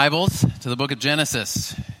Bibles to the book of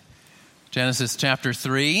Genesis. Genesis chapter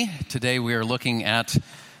 3. Today we are looking at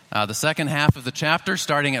the second half of the chapter,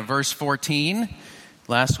 starting at verse 14.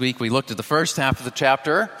 Last week we looked at the first half of the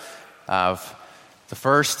chapter of the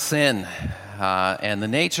first sin and the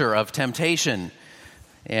nature of temptation.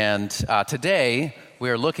 And today we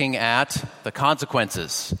are looking at the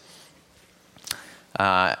consequences.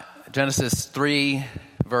 Genesis 3,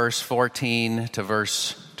 verse 14 to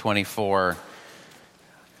verse 24.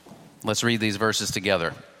 Let's read these verses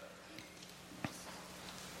together.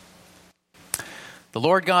 The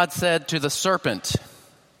Lord God said to the serpent,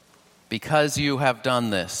 "Because you have done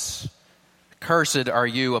this, cursed are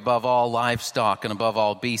you above all livestock and above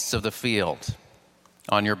all beasts of the field.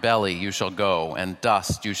 On your belly you shall go, and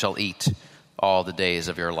dust you shall eat all the days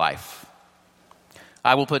of your life.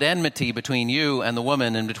 I will put enmity between you and the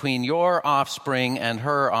woman, and between your offspring and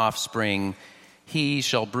her offspring. He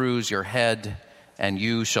shall bruise your head, and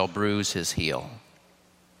you shall bruise his heel."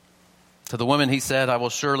 To the woman he said, "I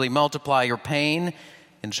will surely multiply your pain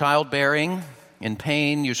in childbearing. In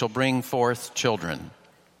pain you shall bring forth children.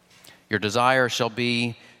 Your desire shall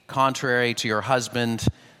be contrary to your husband,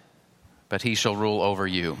 but he shall rule over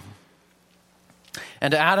you."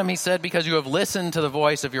 And to Adam he said, "Because you have listened to the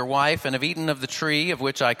voice of your wife and have eaten of the tree of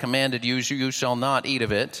which I commanded you, you shall not eat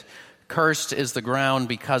of it. Cursed is the ground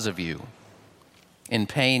because of you. In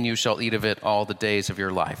pain you shall eat of it all the days of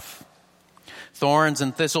your life. Thorns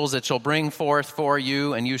and thistles it shall bring forth for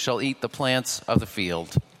you, and you shall eat the plants of the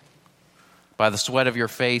field. By the sweat of your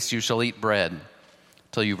face you shall eat bread,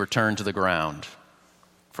 till you return to the ground.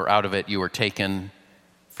 For out of it you were taken,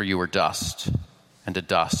 for you were dust, and to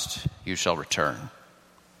dust you shall return."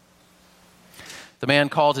 The man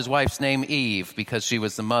called his wife's name Eve, because she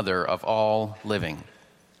was the mother of all living.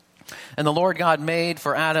 And the Lord God made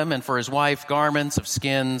for Adam and for his wife garments of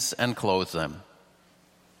skins and clothed them.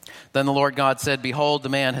 Then the Lord God said, "Behold, the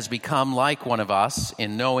man has become like one of us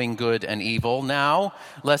in knowing good and evil. Now,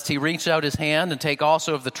 lest he reach out his hand and take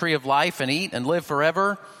also of the tree of life and eat and live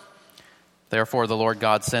forever." Therefore the Lord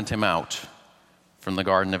God sent him out from the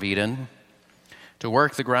Garden of Eden to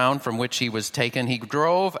work the ground from which he was taken. He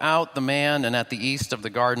drove out the man, and at the east of the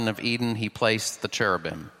Garden of Eden he placed the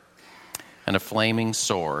cherubim and a flaming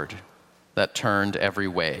sword that turned every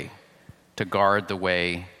way to guard the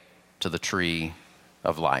way to the tree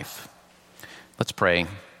of life. Let's pray.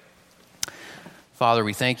 Father,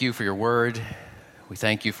 we thank you for your word. We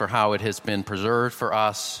thank you for how it has been preserved for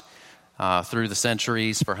us through the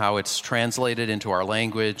centuries, for how it's translated into our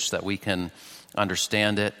language, that we can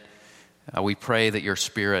understand it. We pray that your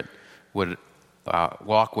Spirit would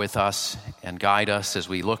walk with us and guide us as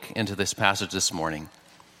we look into this passage this morning.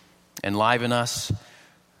 Enliven us,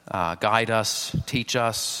 guide us, teach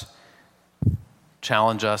us,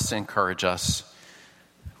 challenge us, encourage us.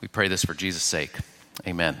 We pray this for Jesus' sake.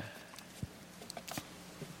 Amen.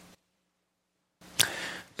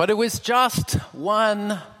 But it was just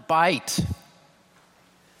one bite.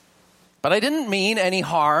 But I didn't mean any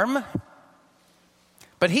harm.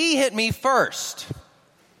 But he hit me first.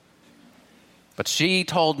 But she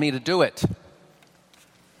told me to do it.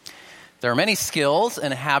 There are many skills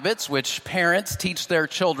and habits which parents teach their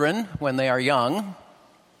children when they are young.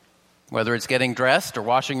 Whether it's getting dressed or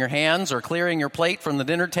washing your hands or clearing your plate from the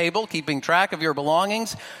dinner table, keeping track of your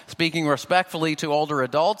belongings, speaking respectfully to older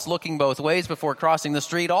adults, looking both ways before crossing the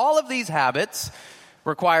street, all of these habits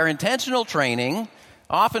require intentional training,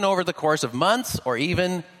 often over the course of months or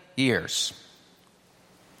even years.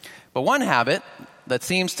 But one habit that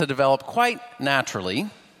seems to develop quite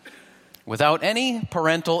naturally, without any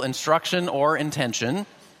parental instruction or intention,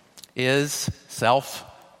 is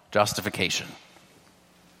self-justification.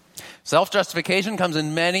 Self-justification comes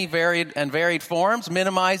in many varied forms: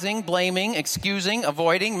 minimizing, blaming, excusing,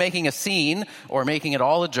 avoiding, making a scene, or making it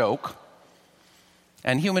all a joke.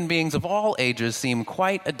 And human beings of all ages seem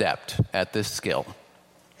quite adept at this skill,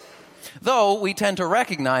 though we tend to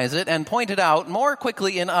recognize it and point it out more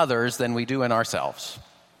quickly in others than we do in ourselves.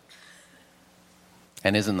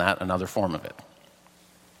 And isn't that another form of it?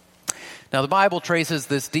 Now, the Bible traces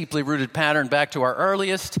this deeply rooted pattern back to our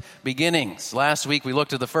earliest beginnings. Last week, we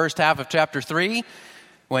looked at the first half of chapter 3,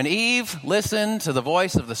 when Eve listened to the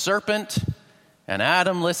voice of the serpent, and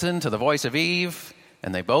Adam listened to the voice of Eve,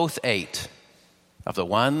 and they both ate of the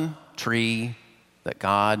one tree that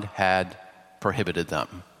God had prohibited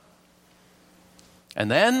them. And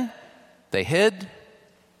then they hid,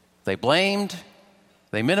 they blamed,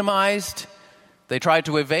 they minimized, they tried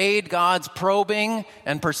to evade God's probing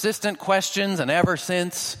and persistent questions, and ever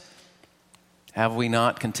since, have we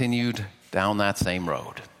not continued down that same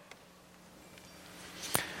road?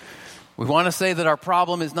 We want to say that our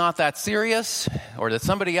problem is not that serious, or that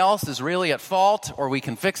somebody else is really at fault, or we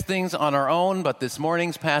can fix things on our own, but this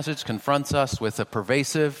morning's passage confronts us with the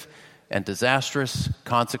pervasive and disastrous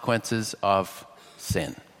consequences of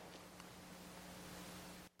sin.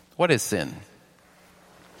 What is sin?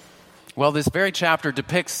 Well, this very chapter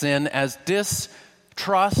depicts sin as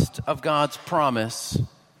distrust of God's promise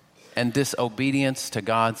and disobedience to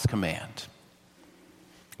God's command.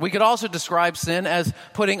 We could also describe sin as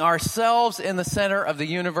putting ourselves in the center of the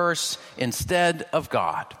universe instead of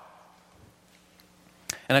God.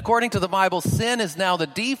 And according to the Bible, sin is now the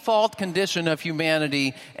default condition of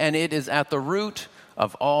humanity, and it is at the root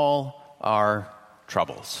of all our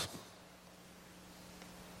troubles.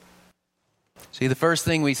 See, the first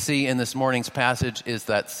thing we see in this morning's passage is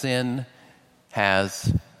that sin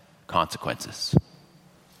has consequences.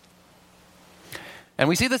 And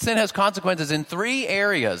we see that sin has consequences in three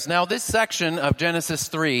areas. Now, this section of Genesis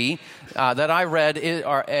 3 that I read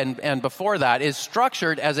and before that is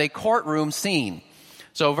structured as a courtroom scene.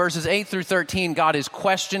 So verses 8 through 13, God is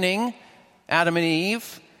questioning Adam and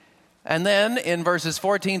Eve. And then in verses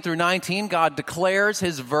 14 through 19, God declares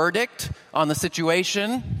his verdict on the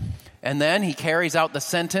situation. And then he carries out the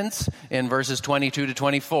sentence in verses 22 to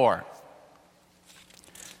 24.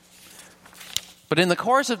 But in the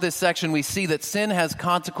course of this section, we see that sin has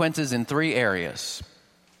consequences in three areas: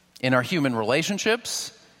 in our human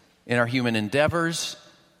relationships, in our human endeavors,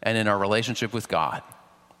 and in our relationship with God.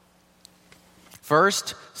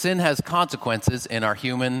 First, sin has consequences in our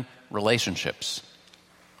human relationships.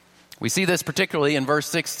 We see this particularly in verse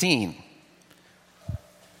 16.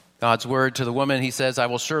 God's word to the woman, he says, "I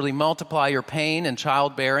will surely multiply your pain and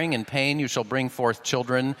childbearing. In pain you shall bring forth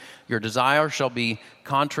children. Your desire shall be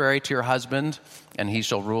contrary to your husband, and he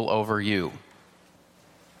shall rule over you."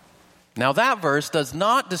 Now that verse does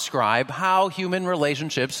not describe how human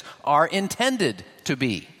relationships are intended to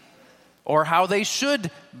be, or how they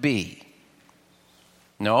should be.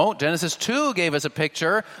 No, Genesis 2 gave us a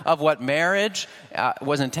picture of what marriage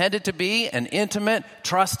was intended to be: an intimate,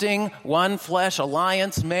 trusting, one-flesh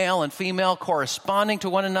alliance, male and female, corresponding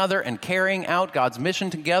to one another and carrying out God's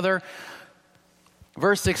mission together.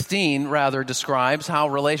 Verse 16, rather, describes how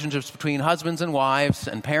relationships between husbands and wives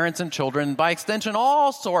and parents and children, by extension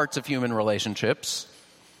all sorts of human relationships,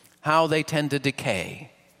 how they tend to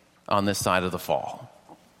decay on this side of the fall.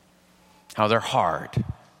 How they're hard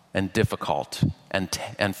and difficult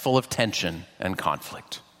and full of tension and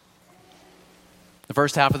conflict. The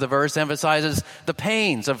first half of the verse emphasizes the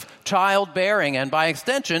pains of childbearing and, by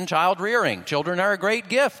extension, child rearing. Children are a great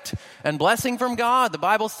gift and blessing from God. The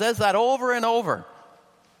Bible says that over and over.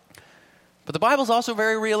 But the Bible is also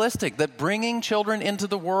very realistic that bringing children into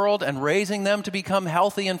the world and raising them to become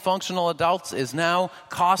healthy and functional adults is now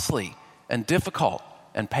costly and difficult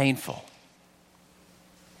and painful.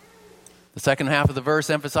 The second half of the verse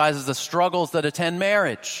emphasizes the struggles that attend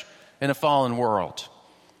marriage in a fallen world.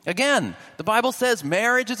 Again, the Bible says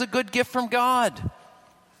marriage is a good gift from God.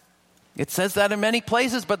 It says that in many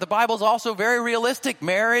places, but the Bible is also very realistic.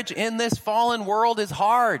 Marriage in this fallen world is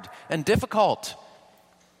hard and difficult.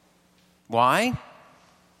 Why?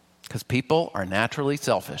 Because people are naturally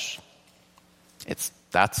selfish. It's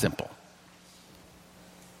that simple.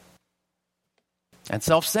 And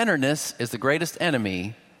self-centeredness is the greatest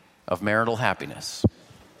enemy of marital happiness.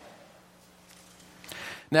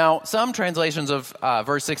 Now, some translations of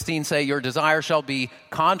verse 16 say, "Your desire shall be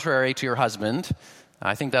contrary to your husband."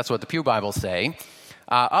 I think that's what the Pew Bibles say.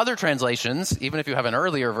 Other translations, even if you have an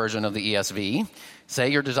earlier version of the ESV, say,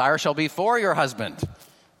 "Your desire shall be for your husband."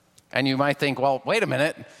 And you might think, well, wait a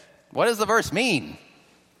minute, what does the verse mean?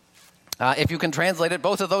 If you can translate it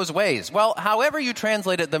both of those ways. Well, however you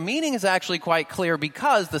translate it, the meaning is actually quite clear,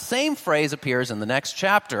 because the same phrase appears in the next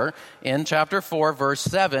chapter, in chapter 4, verse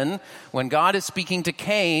 7, when God is speaking to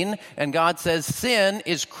Cain, and God says, "Sin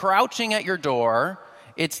is crouching at your door.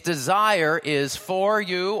 Its desire is for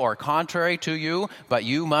you or contrary to you, but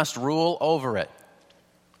you must rule over it."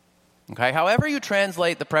 Okay, however you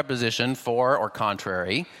translate the preposition for or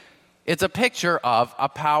contrary, it's a picture of a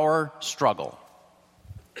power struggle.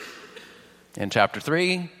 In chapter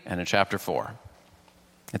 3 and in chapter 4.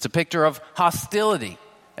 It's a picture of hostility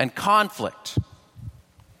and conflict.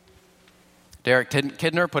 Derek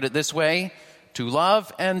Kidner put it this way: to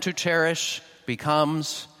love and to cherish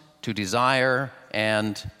becomes to desire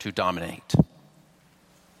and to dominate.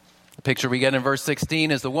 The picture we get in verse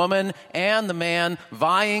 16 is the woman and the man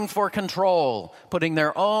vying for control, putting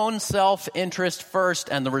their own self-interest first,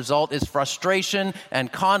 and the result is frustration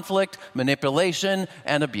and conflict, manipulation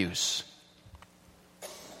and abuse.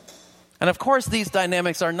 And of course, these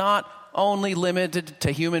dynamics are not only limited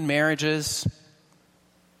to human marriages.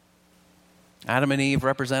 Adam and Eve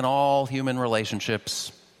represent all human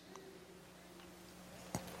relationships.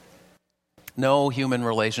 No human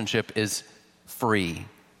relationship is free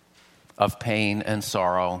of pain and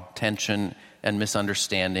sorrow, tension and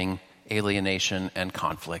misunderstanding, alienation and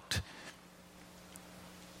conflict.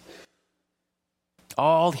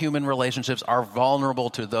 All human relationships are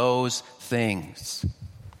vulnerable to those things,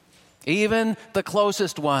 even the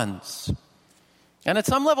closest ones. And at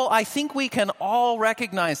some level, I think we can all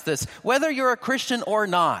recognize this, whether you're a Christian or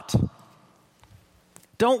not.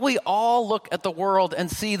 Don't we all look at the world and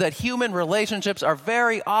see that human relationships are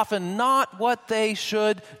very often not what they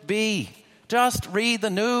should be? Just read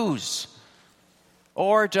the news.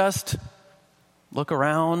 Or just look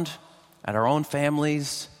around at our own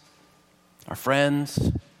families, our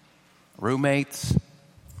friends, roommates.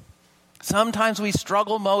 Sometimes we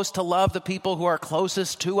struggle most to love the people who are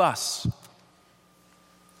closest to us.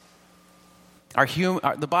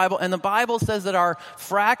 The Bible says that our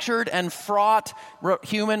fractured and fraught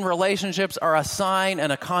human relationships are a sign and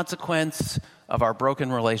a consequence of our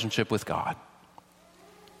broken relationship with God.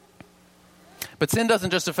 But sin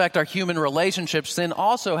doesn't just affect our human relationships. Sin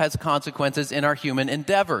also has consequences in our human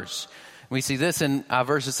endeavors. We see this in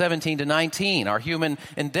verses 17 to 19. Our human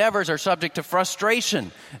endeavors are subject to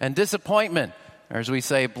frustration and disappointment, or as we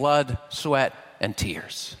say, blood, sweat, and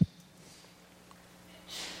tears.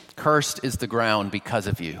 Cursed is the ground because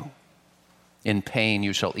of you. In pain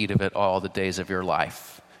you shall eat of it all the days of your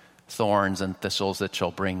life. Thorns and thistles it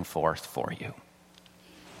shall bring forth for you.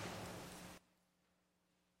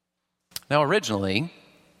 Now originally,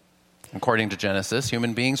 according to Genesis,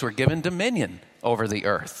 human beings were given dominion over the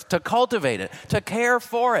earth, to cultivate it, to care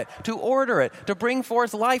for it, to order it, to bring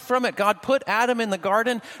forth life from it. God put Adam in the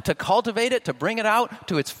garden to cultivate it, to bring it out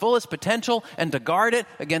to its fullest potential, and to guard it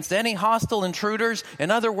against any hostile intruders. In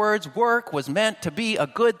other words, work was meant to be a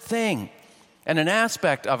good thing and an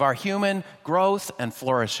aspect of our human growth and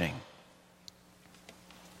flourishing.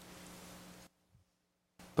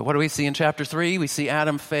 But what do we see in chapter 3? We see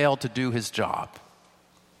Adam fail to do his job.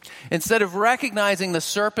 Instead of recognizing the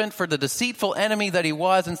serpent for the deceitful enemy that he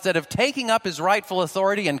was, instead of taking up his rightful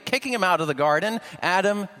authority and kicking him out of the garden,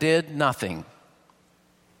 Adam did nothing.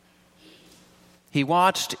 He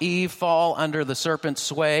watched Eve fall under the serpent's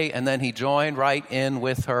sway, and then he joined right in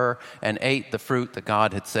with her and ate the fruit that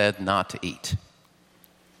God had said not to eat.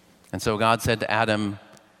 And so God said to Adam,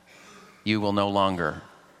 "You will no longer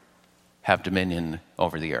have dominion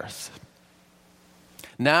over the earth.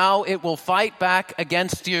 Now it will fight back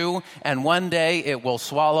against you, and one day it will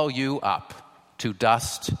swallow you up. To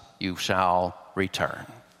dust you shall return."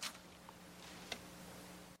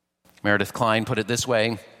 Meredith Kline put it this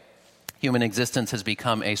way: human existence has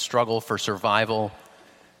become a struggle for survival,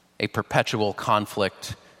 a perpetual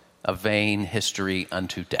conflict, a vain history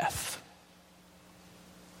unto death.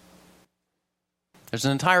 There's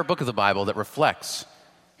an entire book of the Bible that reflects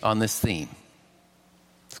on this theme.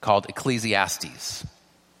 It's called Ecclesiastes.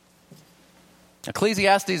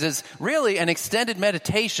 Ecclesiastes is really an extended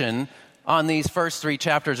meditation on these first 3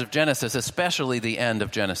 chapters of Genesis, especially the end of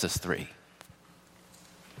Genesis 3.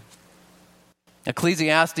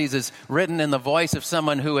 Ecclesiastes is written in the voice of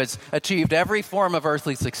someone who has achieved every form of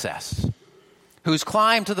earthly success, who's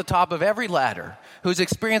climbed to the top of every ladder, who's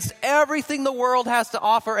experienced everything the world has to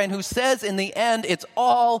offer, and who says in the end it's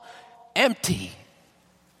all empty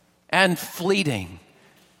and fleeting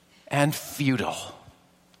and futile.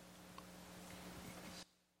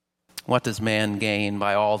 What does man gain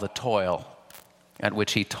by all the toil at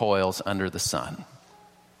which he toils under the sun?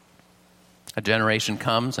 A generation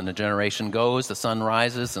comes and a generation goes. The sun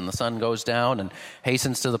rises and the sun goes down and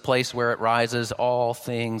hastens to the place where it rises. All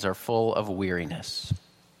things are full of weariness.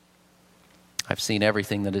 I've seen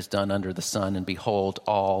everything that is done under the sun, and behold,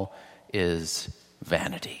 all is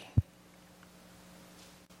vanity.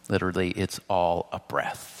 Literally, it's all a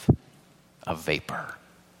breath, a vapor,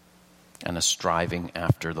 and a striving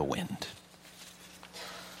after the wind.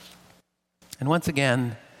 And once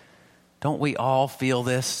again, don't we all feel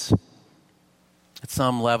this at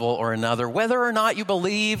some level or another? Whether or not you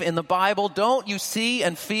believe in the Bible, don't you see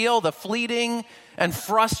and feel the fleeting and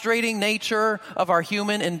frustrating nature of our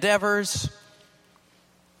human endeavors?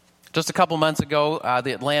 Just a couple months ago,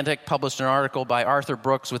 The Atlantic published an article by Arthur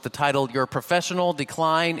Brooks with the title, "Your Professional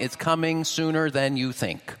Decline is Coming Sooner Than You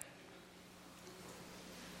Think."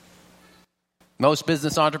 Most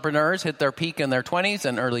business entrepreneurs hit their peak in their 20s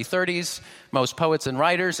and early 30s. Most poets and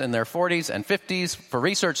writers in their 40s and 50s. For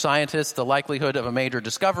research scientists, the likelihood of a major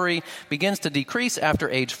discovery begins to decrease after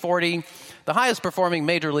age 40. The highest performing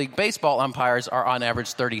Major League Baseball umpires are on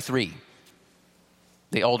average 33.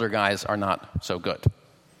 The older guys are not so good.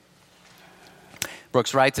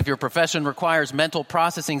 Brooks writes, if your profession requires mental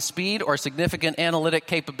processing speed or significant analytic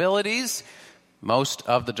capabilities, most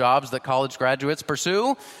of the jobs that college graduates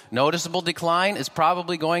pursue, noticeable decline is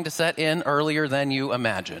probably going to set in earlier than you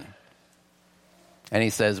imagine. And he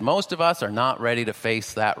says, most of us are not ready to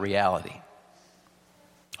face that reality.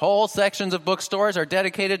 Whole sections of bookstores are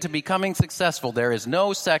dedicated to becoming successful. There is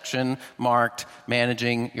no section marked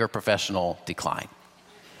managing your professional decline.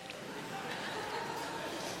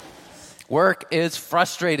 Work is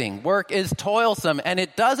frustrating. Work is toilsome, and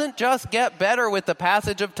it doesn't just get better with the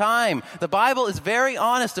passage of time. The Bible is very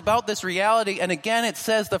honest about this reality, and again it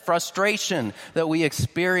says the frustration that we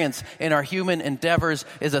experience in our human endeavors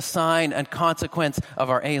is a sign and consequence of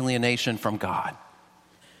our alienation from God.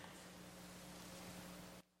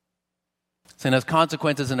 Sin has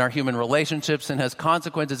consequences in our human relationships, sin has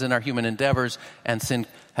consequences in our human endeavors, and sin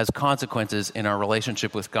has consequences in our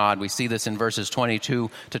relationship with God. We see this in verses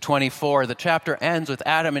 22 to 24. The chapter ends with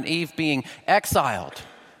Adam and Eve being exiled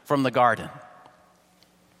from the garden,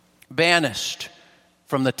 banished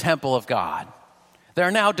from the temple of God.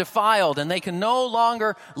 They're now defiled, and they can no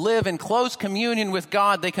longer live in close communion with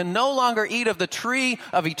God. They can no longer eat of the tree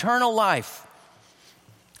of eternal life.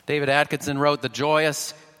 David Atkinson wrote, the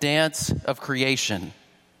joyous dance of creation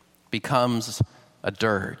becomes a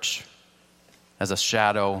dirge as a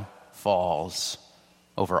shadow falls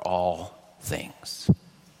over all things.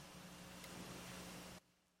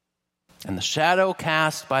 And the shadow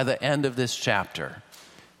cast by the end of this chapter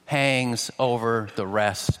hangs over the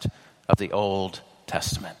rest of the Old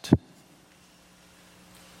Testament.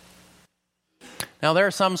 Now, there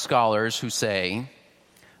are some scholars who say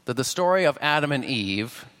that the story of Adam and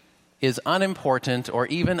Eve is unimportant or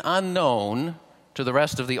even unknown to the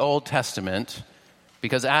rest of the Old Testament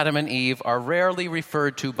because Adam and Eve are rarely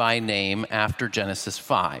referred to by name after Genesis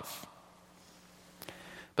 5.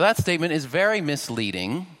 But that statement is very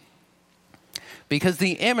misleading because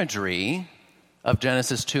the imagery of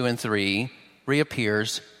Genesis 2 and 3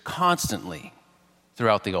 reappears constantly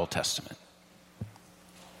throughout the Old Testament.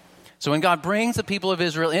 So when God brings the people of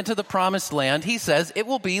Israel into the promised land, he says it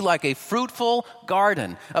will be like a fruitful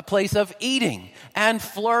garden, a place of eating and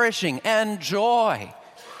flourishing and joy,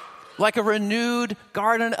 like a renewed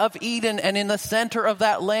Garden of Eden. And in the center of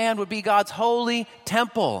that land would be God's holy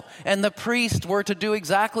temple. And the priest were to do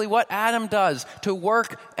exactly what Adam does, to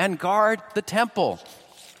work and guard the temple.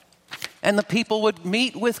 And the people would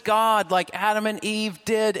meet with God like Adam and Eve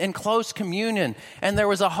did in close communion. And there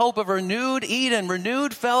was a hope of renewed Eden,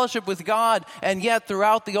 renewed fellowship with God. And yet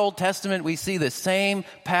throughout the Old Testament, we see the same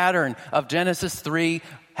pattern of Genesis 3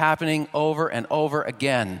 happening over and over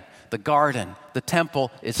again. The garden, the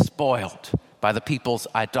temple is spoiled by the people's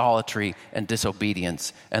idolatry and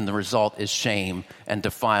disobedience. And the result is shame and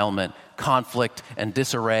defilement, conflict and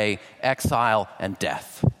disarray, exile and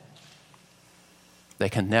death. They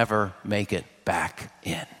can never make it back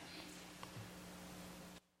in.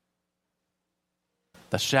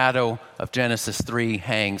 The shadow of Genesis 3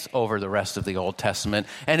 hangs over the rest of the Old Testament.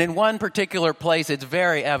 And in one particular place, it's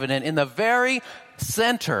very evident. In the very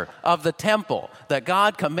center of the temple that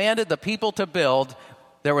God commanded the people to build,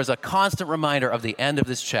 there was a constant reminder of the end of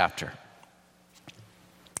this chapter.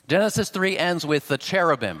 Genesis 3 ends with the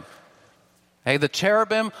cherubim. Hey, the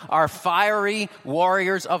cherubim are fiery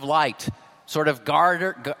warriors of light. Sort of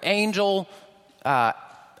angels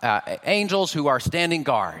who are standing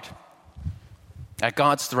guard at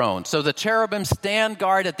God's throne. So the cherubim stand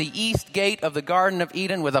guard at the east gate of the Garden of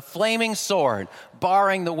Eden with a flaming sword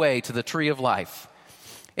barring the way to the tree of life.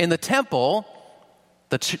 In the temple,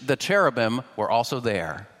 the cherubim were also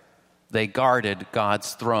there. They guarded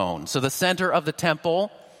God's throne. So the center of the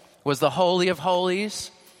temple was the Holy of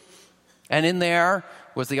Holies, and in there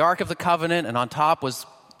was the Ark of the Covenant, and on top was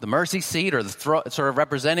the mercy seat, or the sort of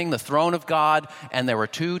representing the throne of God, and there were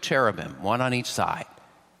two cherubim, one on each side,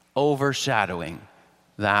 overshadowing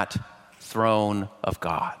that throne of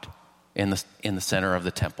God in the center of the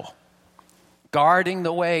temple, guarding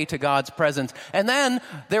the way to God's presence. And then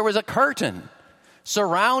there was a curtain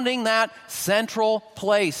surrounding that central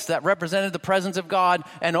place that represented the presence of God,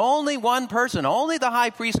 and only one person, only the high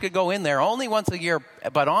priest could go in there, only once a year.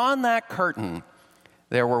 But on that curtain,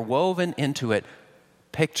 there were woven into it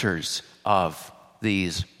pictures of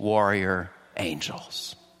these warrior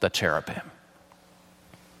angels, the cherubim.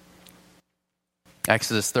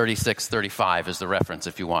 Exodus 36:35 is the reference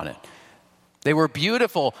if you want it. They were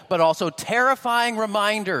beautiful, but also terrifying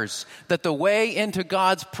reminders that the way into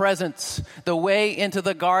God's presence, the way into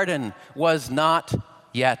the garden, was not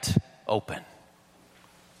yet open.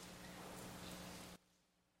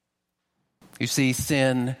 You see,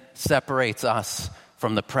 sin separates us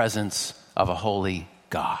from the presence of a holy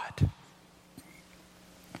God.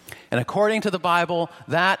 And according to the Bible,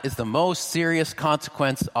 that is the most serious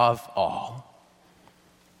consequence of all.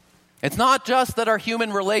 It's not just that our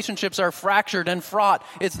human relationships are fractured and fraught.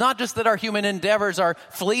 It's not just that our human endeavors are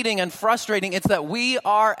fleeting and frustrating. It's that we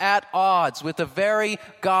are at odds with the very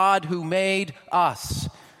God who made us.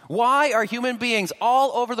 Why are human beings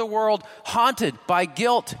all over the world haunted by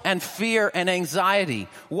guilt and fear and anxiety?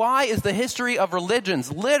 Why is the history of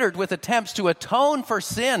religions littered with attempts to atone for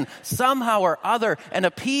sin somehow or other and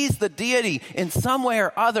appease the deity in some way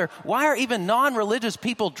or other? Why are even non-religious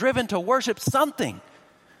people driven to worship something?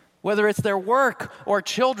 Whether it's their work or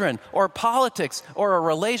children or politics or a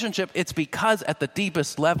relationship, it's because at the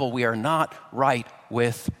deepest level we are not right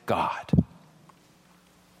with God.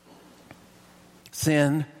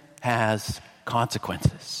 Sin has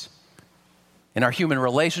consequences in our human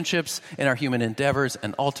relationships, in our human endeavors,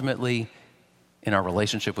 and ultimately in our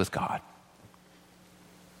relationship with God.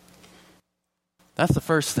 That's the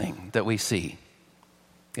first thing that we see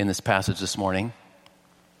in this passage this morning.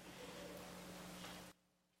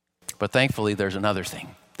 But thankfully, there's another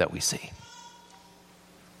thing that we see.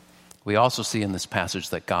 We also see in this passage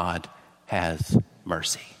that God has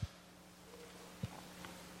mercy.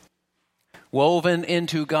 Woven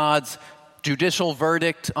into God's judicial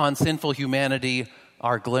verdict on sinful humanity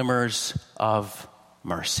are glimmers of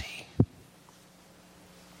mercy.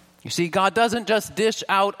 You see, God doesn't just dish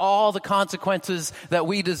out all the consequences that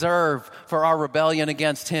we deserve for our rebellion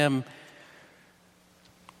against Him.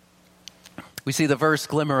 We see the verse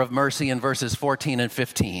glimmer of mercy in verses 14 and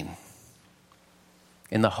 15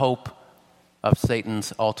 in the hope of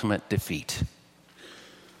Satan's ultimate defeat.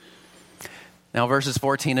 Now, verses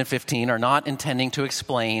 14 and 15 are not intending to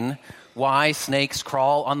explain why snakes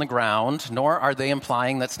crawl on the ground, nor are they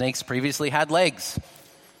implying that snakes previously had legs.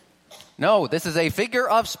 No, this is a figure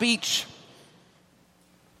of speech.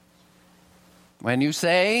 When you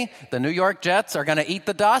say the New York Jets are going to eat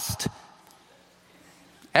the dust,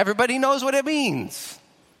 everybody knows what it means,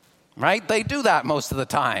 right? They do that most of the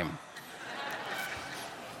time.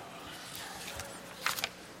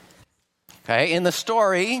 Okay, in the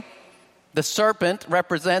story, the serpent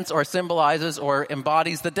represents or symbolizes or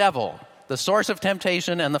embodies the devil, the source of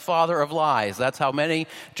temptation and the father of lies. That's how many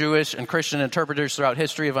Jewish and Christian interpreters throughout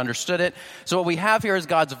history have understood it. So what we have here is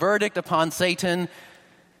God's verdict upon Satan,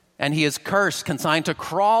 and he is cursed, consigned to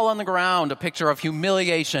crawl on the ground, a picture of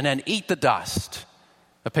humiliation, and eat the dust,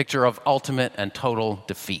 a picture of ultimate and total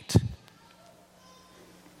defeat.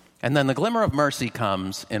 And then the glimmer of mercy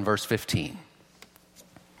comes in verse 15.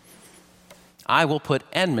 I will put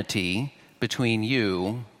enmity between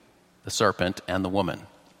you, the serpent, and the woman.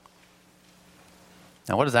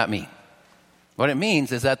 Now, what does that mean? What it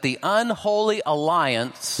means is that the unholy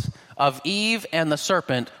alliance of Eve and the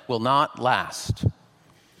serpent will not last.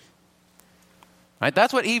 Right?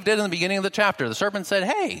 That's what Eve did in the beginning of the chapter. The serpent said,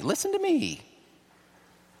 hey, listen to me.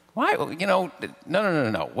 Why?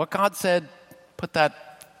 No. What God said, put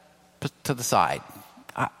that to the side.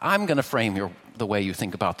 I'm going to frame the way you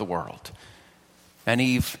think about the world. And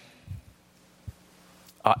Eve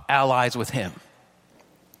allies with him.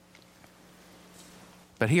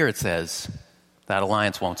 But here it says that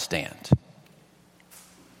alliance won't stand.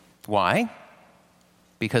 Why?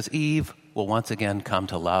 Because Eve will once again come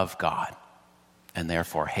to love God and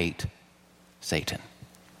therefore hate Satan.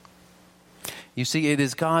 You see, it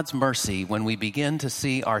is God's mercy when we begin to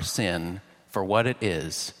see our sin for what it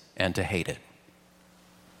is and to hate it.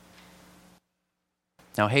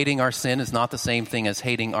 Now, hating our sin is not the same thing as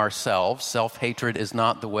hating ourselves. Self-hatred is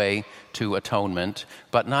not the way to atonement,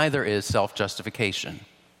 but neither is self-justification.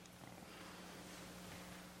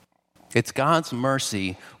 It's God's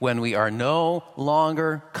mercy when we are no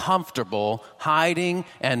longer comfortable hiding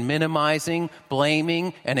and minimizing,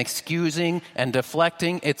 blaming and excusing and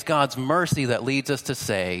deflecting. It's God's mercy that leads us to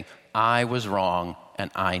say, I was wrong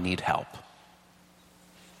and I need help.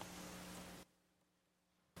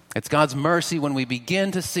 It's God's mercy when we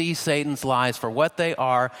begin to see Satan's lies for what they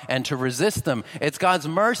are and to resist them. It's God's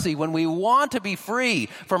mercy when we want to be free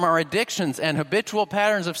from our addictions and habitual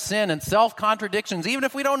patterns of sin and self-contradictions, even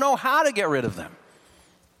if we don't know how to get rid of them.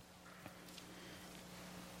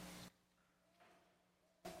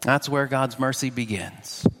 That's where God's mercy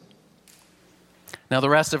begins. Now, the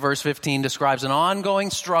rest of verse 15 describes an ongoing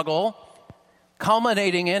struggle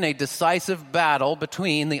culminating in a decisive battle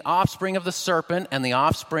between the offspring of the serpent and the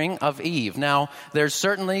offspring of Eve. Now, there's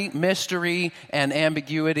certainly mystery and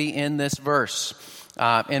ambiguity in this verse.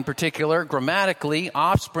 In particular, grammatically,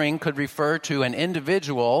 offspring could refer to an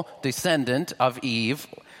individual descendant of Eve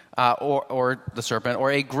or the serpent,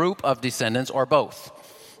 or a group of descendants, or both.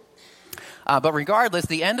 But regardless,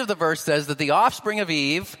 the end of the verse says that the offspring of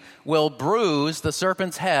Eve will bruise the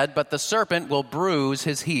serpent's head, but the serpent will bruise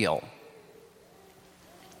his heel.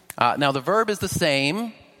 Now, the verb is the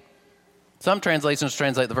same. Some translations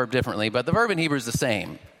translate the verb differently, but the verb in Hebrew is the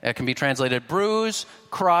same. It can be translated bruise,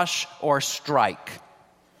 crush, or strike.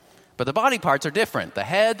 But the body parts are different. The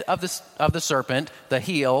head of the serpent, the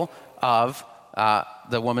heel of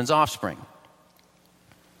the woman's offspring.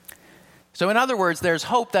 So in other words, there's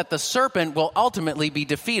hope that the serpent will ultimately be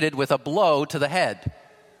defeated with a blow to the head.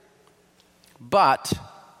 But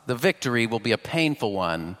the victory will be a painful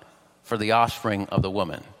one for the offspring of the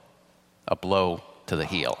woman, a blow to the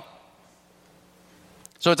heel.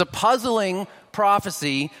 So it's a puzzling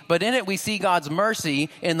prophecy, but in it we see God's mercy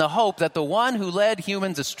in the hope that the one who led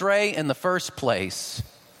humans astray in the first place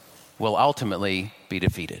will ultimately be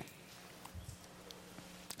defeated.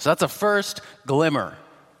 So that's a first glimmer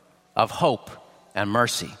of hope and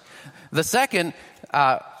mercy. The second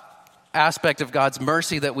aspect of God's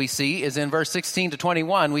mercy that we see is in verse 16 to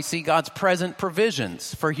 21. We see God's present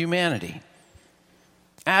provisions for humanity.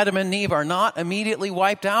 Adam and Eve are not immediately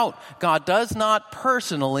wiped out. God does not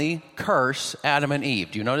personally curse Adam and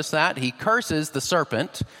Eve. Do you notice that? He curses the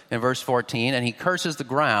serpent in verse 14, and he curses the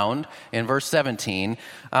ground in verse 17.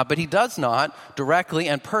 But he does not directly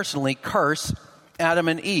and personally curse Adam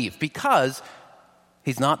and Eve because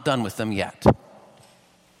he's not done with them yet.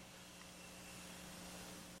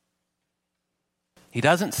 He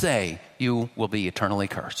doesn't say, you will be eternally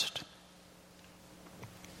cursed.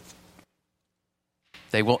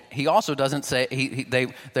 He also doesn't say,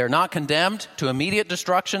 they're not condemned to immediate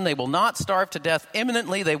destruction. They will not starve to death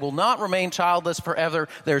imminently. They will not remain childless forever.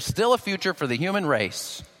 There's still a future for the human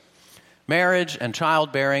race. Marriage and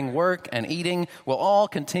childbearing, work and eating will all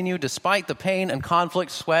continue despite the pain and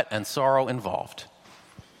conflict, sweat and sorrow involved.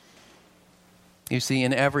 You see,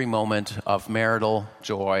 in every moment of marital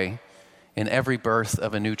joy, in every birth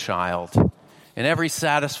of a new child, in every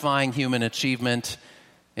satisfying human achievement,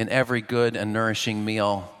 in every good and nourishing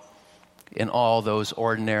meal, in all those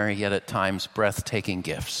ordinary yet at times breathtaking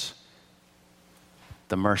gifts,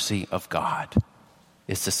 the mercy of God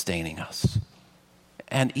is sustaining us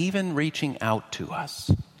and even reaching out to us.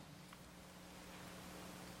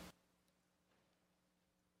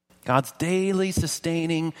 God's daily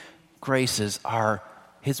sustaining graces are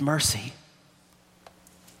his mercy.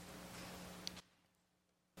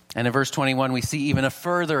 And in verse 21, we see even a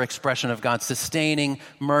further expression of God's sustaining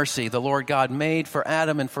mercy. The Lord God made for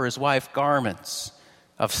Adam and for his wife garments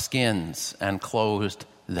of skins and clothed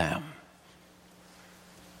them.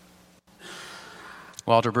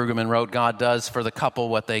 Walter Brueggemann wrote, God does for the couple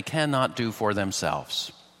what they cannot do for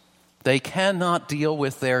themselves. They cannot deal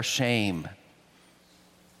with their shame.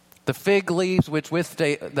 The fig leaves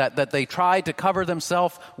that they tried to cover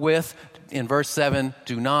themselves with, in verse 7,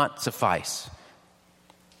 do not suffice.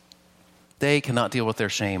 They cannot deal with their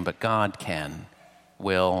shame, but God can,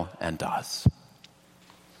 will, and does.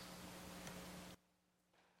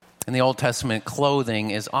 In the Old Testament, clothing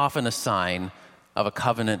is often a sign of a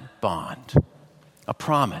covenant bond, a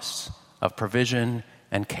promise of provision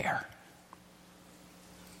and care.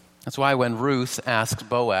 That's why when Ruth asks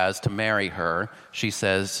Boaz to marry her, she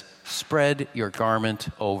says, "Spread your garment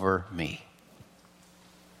over me."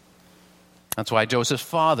 That's why Joseph's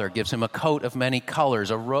father gives him a coat of many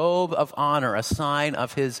colors, a robe of honor, a sign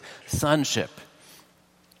of his sonship.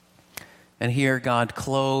 And here God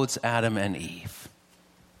clothes Adam and Eve,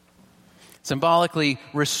 symbolically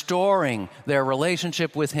restoring their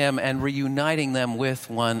relationship with him and reuniting them with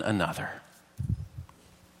one another,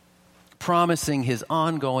 promising his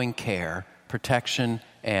ongoing care, protection,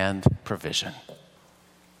 and provision.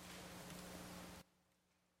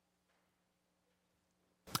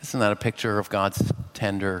 Isn't that a picture of God's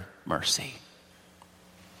tender mercy?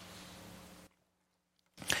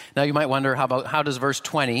 Now you might wonder, how does verse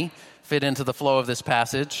 20 fit into the flow of this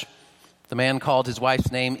passage? The man called his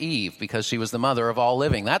wife's name Eve because she was the mother of all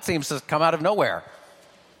living. That seems to come out of nowhere.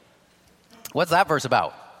 What's that verse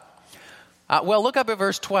about? Well, look up at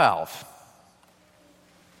verse 12.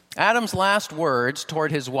 Adam's last words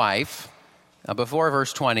toward his wife, before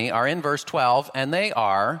verse 20, are in verse 12, and they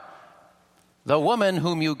are, "The woman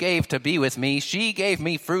whom you gave to be with me, she gave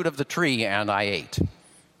me fruit of the tree, and I ate."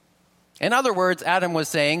 In other words, Adam was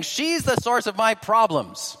saying, she's the source of my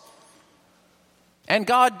problems. And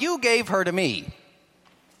God, you gave her to me.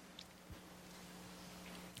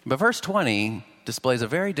 But verse 20 displays a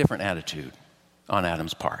very different attitude on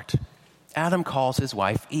Adam's part. Adam calls his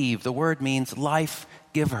wife Eve. The word means life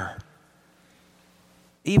giver.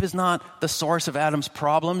 Eve is not the source of Adam's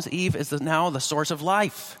problems. Eve is now the source of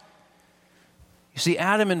life. You see,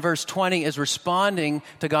 Adam in verse 20 is responding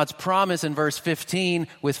to God's promise in verse 15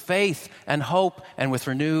 with faith and hope and with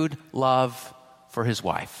renewed love for his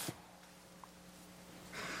wife.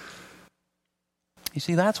 You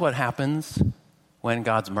see, that's what happens when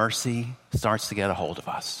God's mercy starts to get a hold of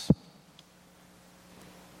us.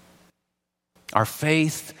 Our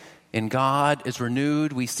faith in God is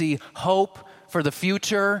renewed. We see hope for the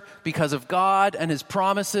future because of God and his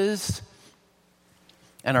promises.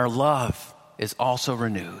 And our love is also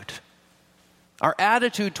renewed. Our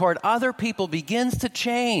attitude toward other people begins to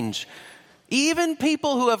change. Even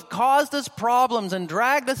people who have caused us problems and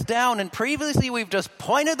dragged us down, and previously we've just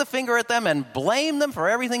pointed the finger at them and blamed them for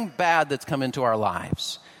everything bad that's come into our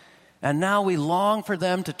lives. And now we long for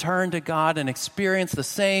them to turn to God and experience the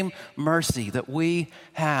same mercy that we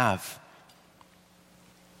have.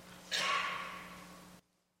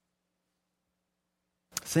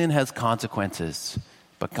 Sin has consequences,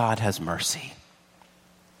 but God has mercy.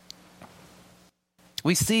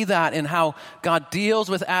 We see that in how God deals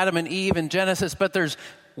with Adam and Eve in Genesis, but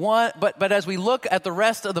as we look at the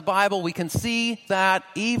rest of the Bible, we can see that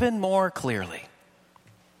even more clearly.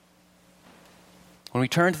 When we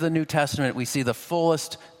turn to the New Testament, we see the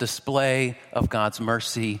fullest display of God's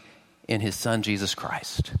mercy in his Son, Jesus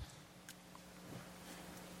Christ.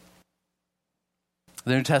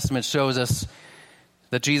 The New Testament shows us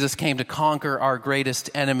that Jesus came to conquer our greatest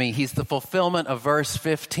enemy. He's the fulfillment of verse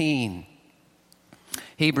 15.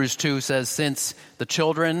 Hebrews 2 says, since the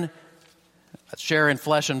children share in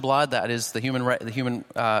flesh and blood, that is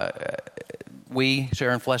we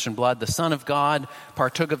share in flesh and blood, the Son of God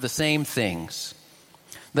partook of the same things,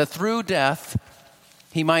 that through death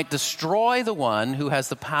he might destroy the one who has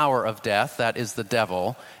the power of death, that is the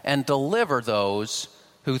devil, and deliver those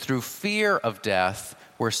who through fear of death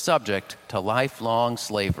were subject to lifelong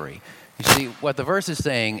slavery. You see, what the verse is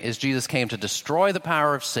saying is Jesus came to destroy the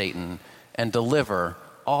power of Satan and deliver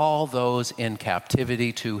all those in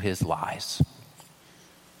captivity to his lies.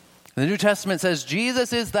 The New Testament says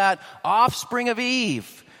Jesus is that offspring of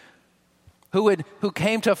Eve who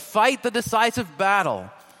came to fight the decisive battle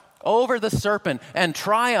over the serpent and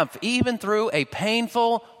triumph even through a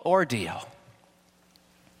painful ordeal.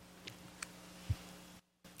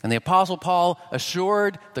 And the Apostle Paul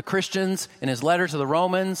assured the Christians in his letter to the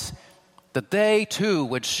Romans that they too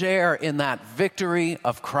would share in that victory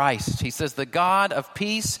of Christ. He says, the God of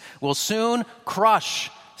peace will soon crush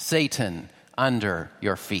Satan under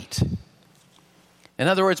your feet. In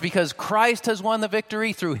other words, because Christ has won the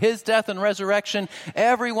victory through his death and resurrection,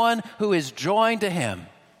 everyone who is joined to him,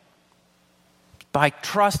 by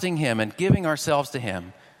trusting him and giving ourselves to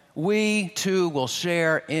him, we too will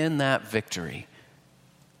share in that victory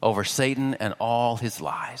over Satan and all his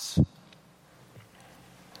lies.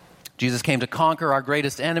 Jesus came to conquer our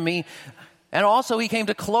greatest enemy, and also he came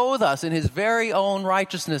to clothe us in his very own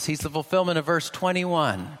righteousness. He's the fulfillment of verse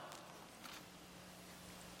 21.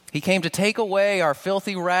 He came to take away our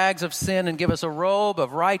filthy rags of sin and give us a robe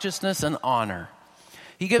of righteousness and honor.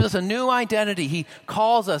 He gives us a new identity. He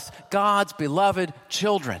calls us God's beloved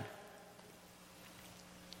children.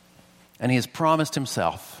 And he has promised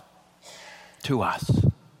himself to us.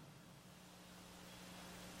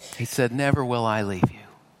 He said, never will I leave you.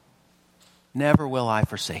 Never will I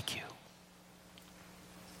forsake you.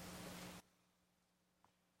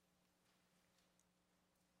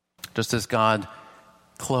 Just as God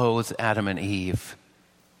clothed Adam and Eve,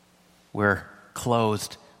 we're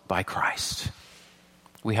clothed by Christ.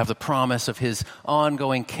 We have the promise of his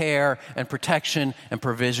ongoing care and protection and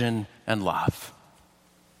provision and love.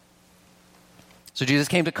 So Jesus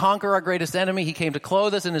came to conquer our greatest enemy. He came to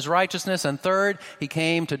clothe us in his righteousness. And third, he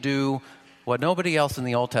came to do what nobody else in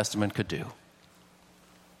the Old Testament could do.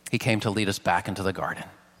 He came to lead us back into the garden.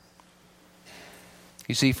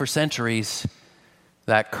 You see, for centuries,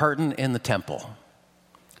 that curtain in the temple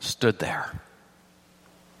stood there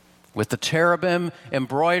with the cherubim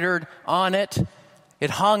embroidered on it. It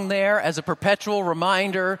hung there as a perpetual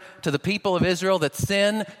reminder to the people of Israel that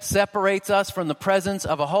sin separates us from the presence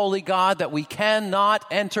of a holy God, that we cannot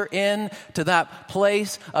enter into that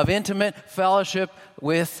place of intimate fellowship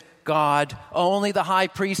with God. Only the high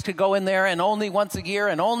priest could go in there, and only once a year,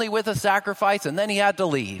 and only with a sacrifice, and then he had to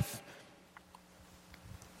leave.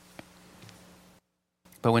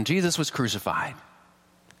 But when Jesus was crucified,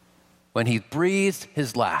 when he breathed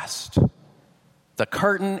his last, The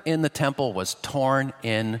curtain in the temple was torn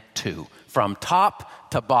in two, from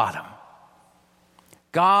top to bottom.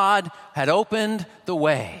 God had opened the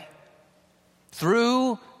way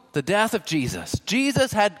through the death of Jesus.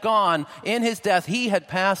 Jesus had gone in his death. He had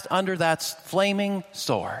passed under that flaming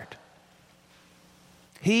sword.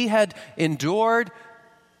 He had endured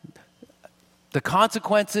the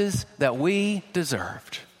consequences that we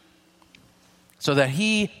deserved so that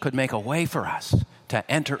he could make a way for us to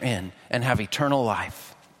enter in and have eternal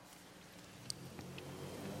life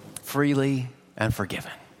freely and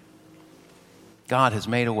forgiven. God has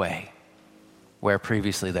made a way where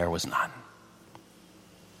previously there was none.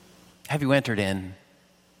 Have you entered in?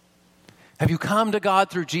 Have you come to God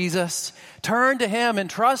through Jesus? Turn to him and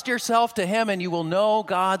trust yourself to him, and you will know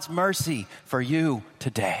God's mercy for you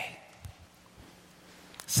today.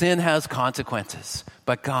 Sin has consequences,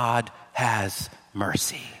 but God has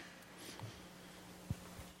mercy.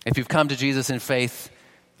 If you've come to Jesus in faith,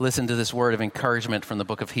 listen to this word of encouragement from the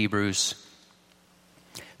book of Hebrews.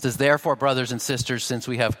 It says, therefore, brothers and sisters, since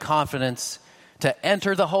we have confidence to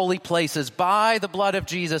enter the holy places by the blood of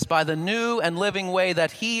Jesus, by the new and living way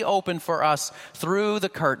that he opened for us through the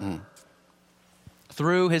curtain,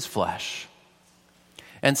 through his flesh.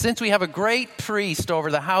 And since we have a great priest over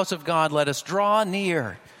the house of God, let us draw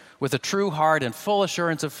near with a true heart and full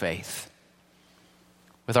assurance of faith,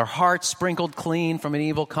 with our hearts sprinkled clean from an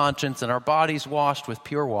evil conscience and our bodies washed with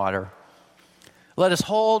pure water. Let us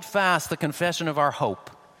hold fast the confession of our hope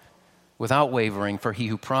without wavering, for he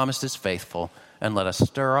who promised is faithful. And let us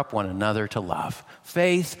stir up one another to love.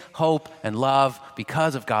 Faith, hope, and love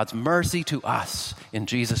because of God's mercy to us in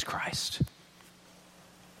Jesus Christ.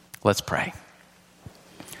 Let's pray.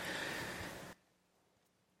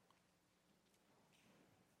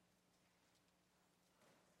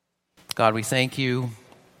 God, we thank you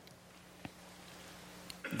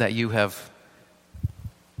that you have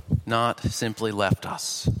not simply left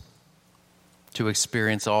us to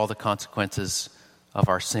experience all the consequences of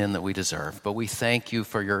our sin that we deserve, but we thank you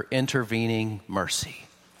for your intervening mercy.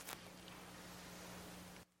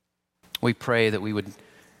 We pray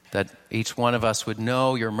that each one of us would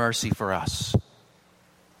know your mercy for us.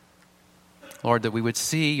 Lord, that we would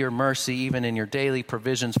see your mercy even in your daily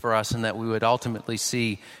provisions for us, and that we would ultimately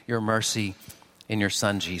see your mercy in your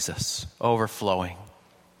Son Jesus, overflowing,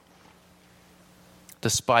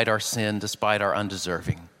 despite our sin, despite our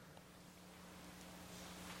undeserving.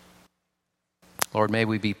 Lord, may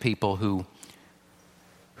we be people who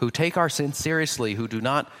take our sin seriously, who do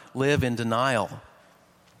not live in denial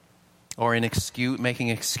or in making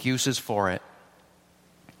excuses for it.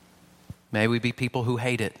 May we be people who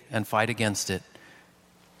hate it and fight against it.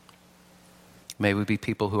 May we be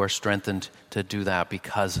people who are strengthened to do that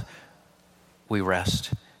because we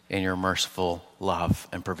rest in your merciful love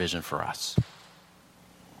and provision for us.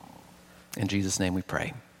 In Jesus' name we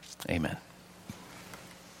pray. Amen.